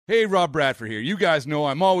Hey, Rob Bradford here. You guys know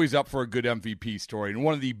I'm always up for a good MVP story, and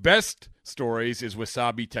one of the best stories is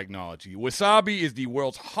Wasabi Technology. Wasabi is the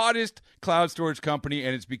world's hottest cloud storage company,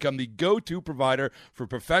 and it's become the go-to provider for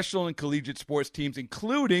professional and collegiate sports teams,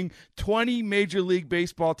 including 20 Major League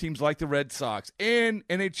Baseball teams like the Red Sox and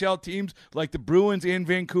NHL teams like the Bruins and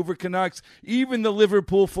Vancouver Canucks. Even the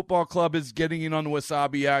Liverpool Football Club is getting in on the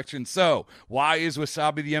Wasabi action. So, why is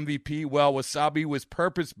Wasabi the MVP? Well, Wasabi was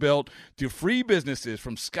purpose-built to free businesses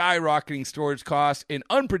from skyrocketing storage costs and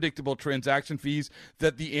unpredictable transaction fees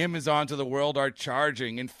that the Amazons of the world are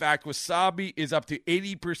charging. In fact, Wasabi is up to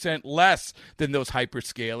 80% less than those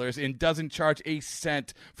hyperscalers and doesn't charge a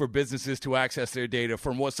cent for businesses to access their data.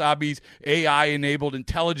 From Wasabi's AI-enabled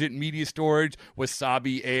intelligent media storage,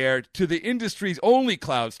 Wasabi Air, to the industry's only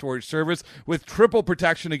cloud storage service with triple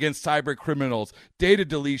protection against cyber criminals, data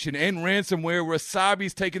deletion, and ransomware,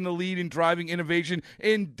 Wasabi's taken the lead in driving innovation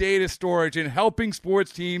in data storage and helping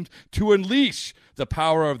sports teams to unleash the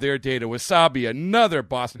power of their data. Wasabi, another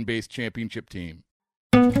Boston-based championship team.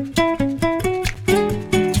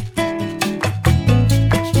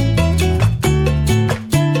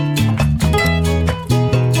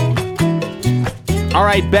 All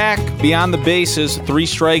right, back beyond the bases, 3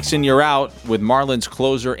 strikes and you're out with Marlins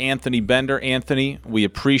closer Anthony Bender. Anthony, we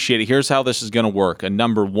appreciate it. Here's how this is going to work. A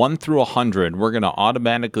number 1 through 100, we're going to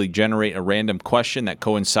automatically generate a random question that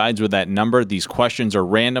coincides with that number. These questions are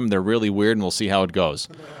random. They're really weird, and we'll see how it goes.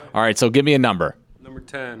 All right, so give me a number. Number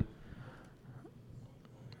 10.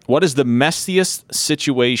 What is the messiest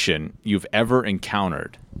situation you've ever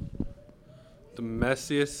encountered? The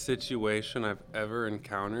messiest situation I've ever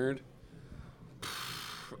encountered?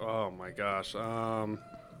 Oh, my gosh. I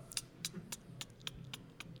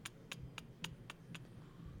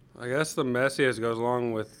guess the messiest goes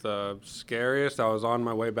along with the scariest. I was on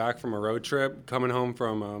my way back from a road trip, coming home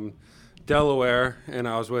from Delaware, and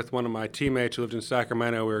I was with one of my teammates who lived in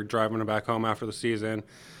Sacramento. We were driving back home after the season,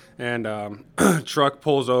 and truck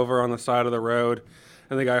pulls over on the side of the road,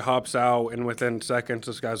 and the guy hops out, and within seconds,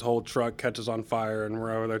 this guy's whole truck catches on fire, and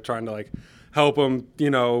we're over there trying to, help him,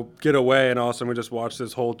 get away, and all of a sudden we just watched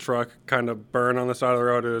this whole truck kind of burn on the side of the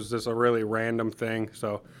road. It was just a really random thing,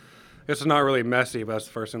 so I guess it's not really messy, but that's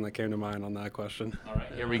the first thing that came to mind on that question. All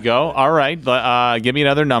right, here we go. All right, give me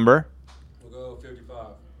another number. We'll go 55.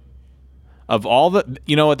 Of all the,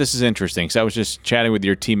 you know what, this is interesting, because I was just chatting with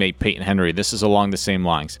your teammate Peyton Henry. This is along the same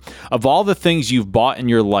lines. Of all the things you've bought in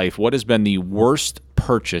your life, what has been the worst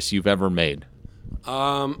purchase you've ever made?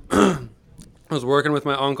 I was working with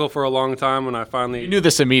my uncle for a long time when I finally... You knew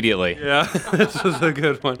this immediately. Yeah, this was a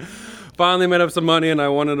good one. Finally made up some money, and I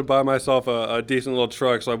wanted to buy myself a decent little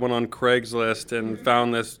truck, so I went on Craigslist and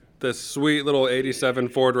found this sweet little 87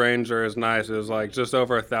 Ford Ranger. Is nice. It was just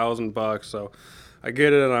over $1,000, so I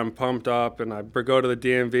get it, and I'm pumped up, and I go to the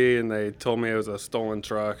DMV, and they told me it was a stolen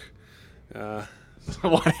truck.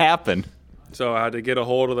 What happened? So I had to get a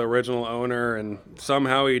hold of the original owner, and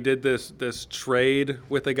somehow he did this trade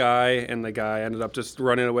with the guy, and the guy ended up just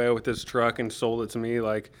running away with his truck and sold it to me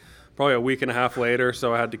probably a week and a half later.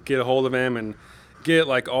 So I had to get a hold of him and get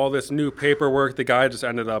all this new paperwork. The guy just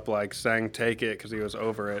ended up saying take it because he was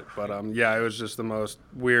over it. But yeah, it was just the most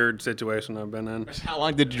weird situation I've been in. How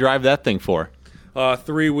long did you drive that thing for?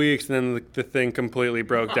 3 weeks, and then the thing completely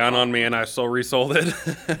broke down on me, and I still resold it.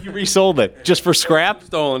 You resold it just for scrap?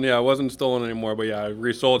 Stolen, yeah. It wasn't stolen anymore, but yeah, I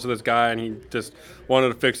resold it to this guy, and he just wanted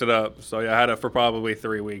to fix it up. So yeah, I had it for probably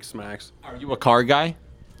 3 weeks max. Are you a car guy?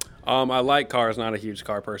 I like cars, not a huge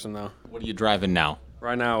car person though. What are you driving now?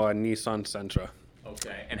 Right now, a Nissan Sentra.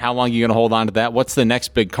 Okay. And how long are you going to hold on to that? What's the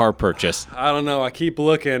next big car purchase? I don't know. I keep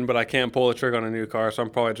looking, but I can't pull the trigger on a new car, so I'm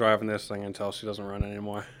probably driving this thing until she doesn't run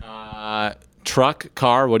anymore. Truck,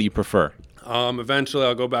 car, what do you prefer? Eventually,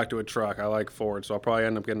 I'll go back to a truck. I like Ford, so I'll probably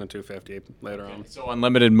end up getting a 250 later on. So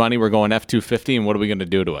unlimited money, we're going F-250, and what are we going to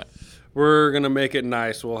do to it? We're going to make it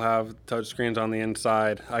nice. We'll have touchscreens on the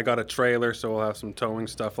inside. I got a trailer, so we'll have some towing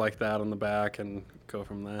stuff like that on the back and go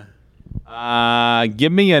from there.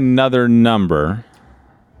 Give me another number.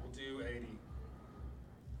 We'll do 80.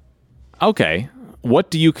 Okay.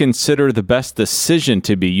 What do you consider the best decision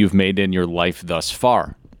to be you've made in your life thus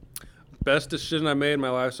far? Best decision I made in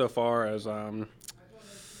my life so far is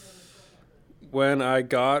when I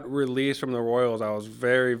got released from the Royals, I was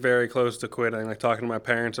very, very close to quitting, talking to my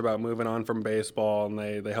parents about moving on from baseball, and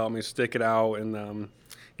they helped me stick it out, and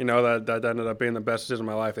that ended up being the best decision of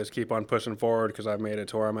my life, is keep on pushing forward because I've made it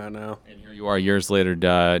to where I'm at now. And here you are years later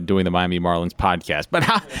doing the Miami Marlins podcast. But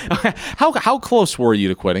how close were you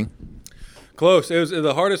to quitting? Close.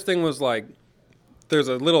 The hardest thing was there's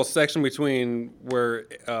a little section between where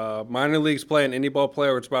minor leagues play and indie ball play,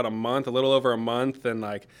 where it's about a little over a month, and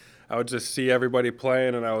like I would just see everybody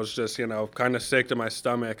playing, and I was just, kind of sick to my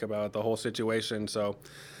stomach about the whole situation. So,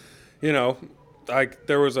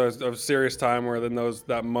 there was a serious time where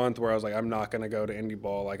that month where I was like, I'm not going to go to indie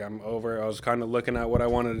ball. Like, I'm over. I was kind of looking at what I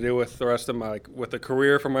wanted to do with the rest of with a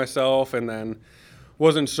career for myself, and then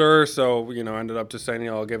wasn't sure. So, ended up just saying,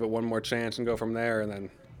 I'll give it one more chance and go from there. And then,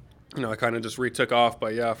 I kind of just retook off.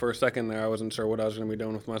 But yeah, for a second there, I wasn't sure what I was going to be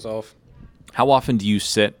doing with myself. How often do you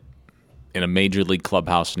sit in a major league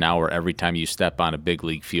clubhouse now, where every time you step on a big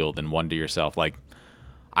league field and wonder to yourself, like,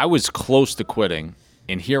 I was close to quitting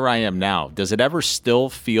and here I am now? Does it ever still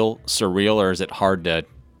feel surreal, or is it hard to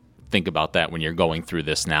think about that when you're going through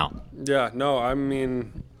this now? Yeah, no, I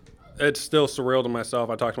mean, it's still surreal to myself.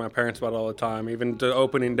 I talk to my parents about it all the time. Even to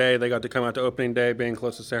opening day, they got to come out to opening day, being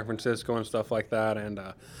close to San Francisco and stuff like that. And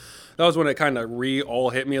that was when it kind of all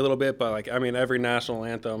hit me a little bit. But, every national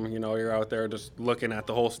anthem, you're out there just looking at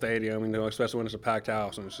the whole stadium, especially when it's a packed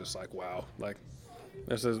house. And it's just like, wow,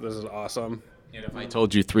 this is awesome. And if I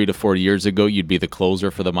told you 3 to 4 years ago you'd be the closer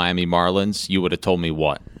for the Miami Marlins, you would have told me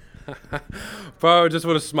what? Probably just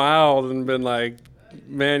would have smiled and been like,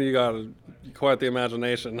 man, you got quite the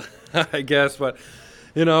imagination, I guess. But,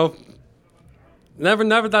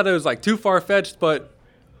 never thought it was too far-fetched, but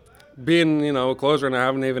being, a closer, and I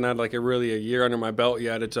haven't even had a year under my belt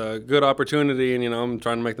yet, it's a good opportunity, and, I'm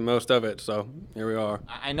trying to make the most of it. So here we are.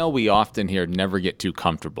 I know we often hear never get too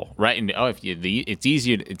comfortable, right? And it's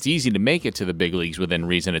easy to make it to the big leagues within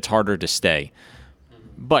reason. It's harder to stay.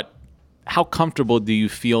 But how comfortable do you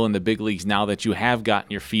feel in the big leagues now that you have gotten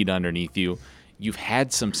your feet underneath you, you've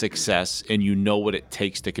had some success, and you know what it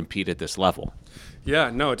takes to compete at this level?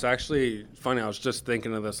 Yeah, no, it's actually funny. I was just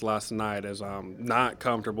thinking of this last night, as I'm not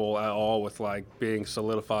comfortable at all with being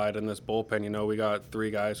solidified in this bullpen. We got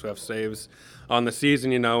 3 guys who have saves on the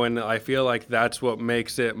season, and I feel like that's what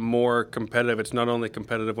makes it more competitive. It's not only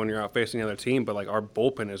competitive when you're out facing the other team, but our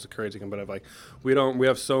bullpen is crazy competitive. We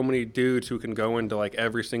have so many dudes who can go into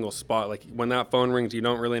every single spot. When that phone rings, you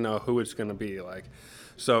don't really know who it's going to be.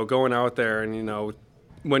 So going out there and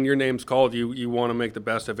when your name's called, you want to make the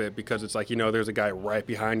best of it, because it's there's a guy right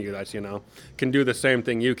behind you that's, can do the same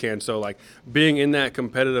thing you can. So, being in that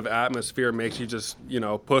competitive atmosphere makes you just,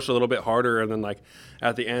 push a little bit harder. And then,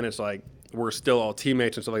 at the end, it's we're still all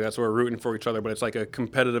teammates and stuff like that, so we're rooting for each other. But it's a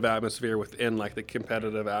competitive atmosphere within, the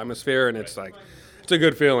competitive atmosphere. And it's it's a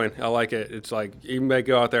good feeling. I like it. It's you may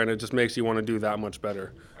go out there and it just makes you want to do that much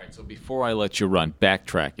better. All right, so before I let you run,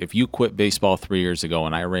 backtrack. If you quit baseball 3 years ago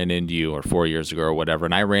and I ran into you, or 4 years ago or whatever,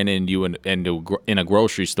 and I ran into you in a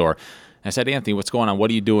grocery store, I said, Anthony, what's going on?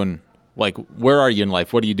 What are you doing? Where are you in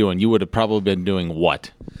life? What are you doing? You would have probably been doing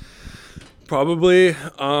what? Probably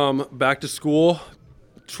back to school.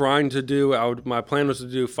 My plan was to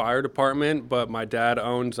do fire department, but my dad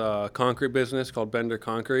owns a concrete business called Bender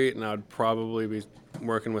Concrete, and I'd probably be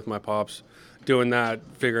working with my pops, doing that,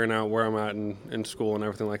 figuring out where I'm at in school and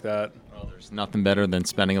everything like that. Well, there's nothing better than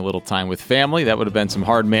spending a little time with family. That would have been some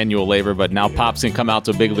hard manual labor, but now Pops can come out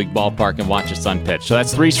to a big league ballpark and watch his son pitch. So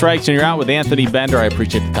that's 3 strikes, and you're out with Anthony Bender. I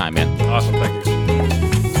appreciate the time, man. Awesome, thank you.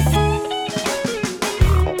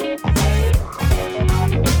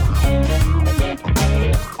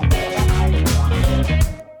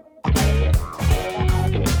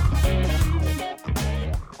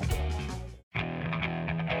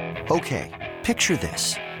 Okay, picture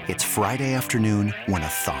this. It's Friday afternoon when a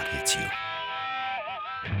thought hits you.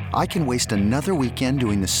 I can waste another weekend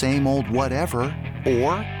doing the same old whatever,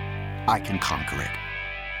 or I can conquer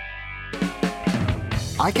it.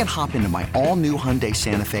 I can hop into my all-new Hyundai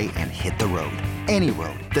Santa Fe and hit the road. Any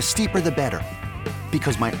road. The steeper, the better.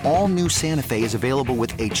 Because my all-new Santa Fe is available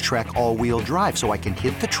with H-Track all-wheel drive, so I can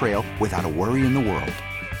hit the trail without a worry in the world.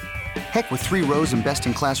 Heck, with 3 rows and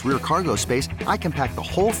best-in-class rear cargo space, I can pack the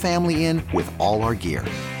whole family in with all our gear.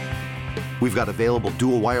 We've got available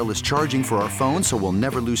dual wireless charging for our phones, so we'll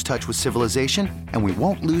never lose touch with civilization, and we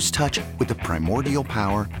won't lose touch with the primordial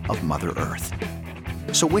power of Mother Earth.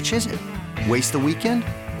 So which is it? Waste the weekend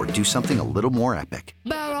or do something a little more epic?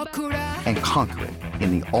 And conquer it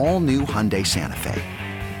in the all-new Hyundai Santa Fe.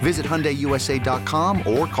 Visit HyundaiUSA.com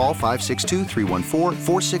or call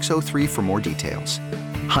 562-314-4603 for more details.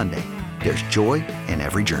 Hyundai, there's joy in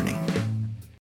every journey.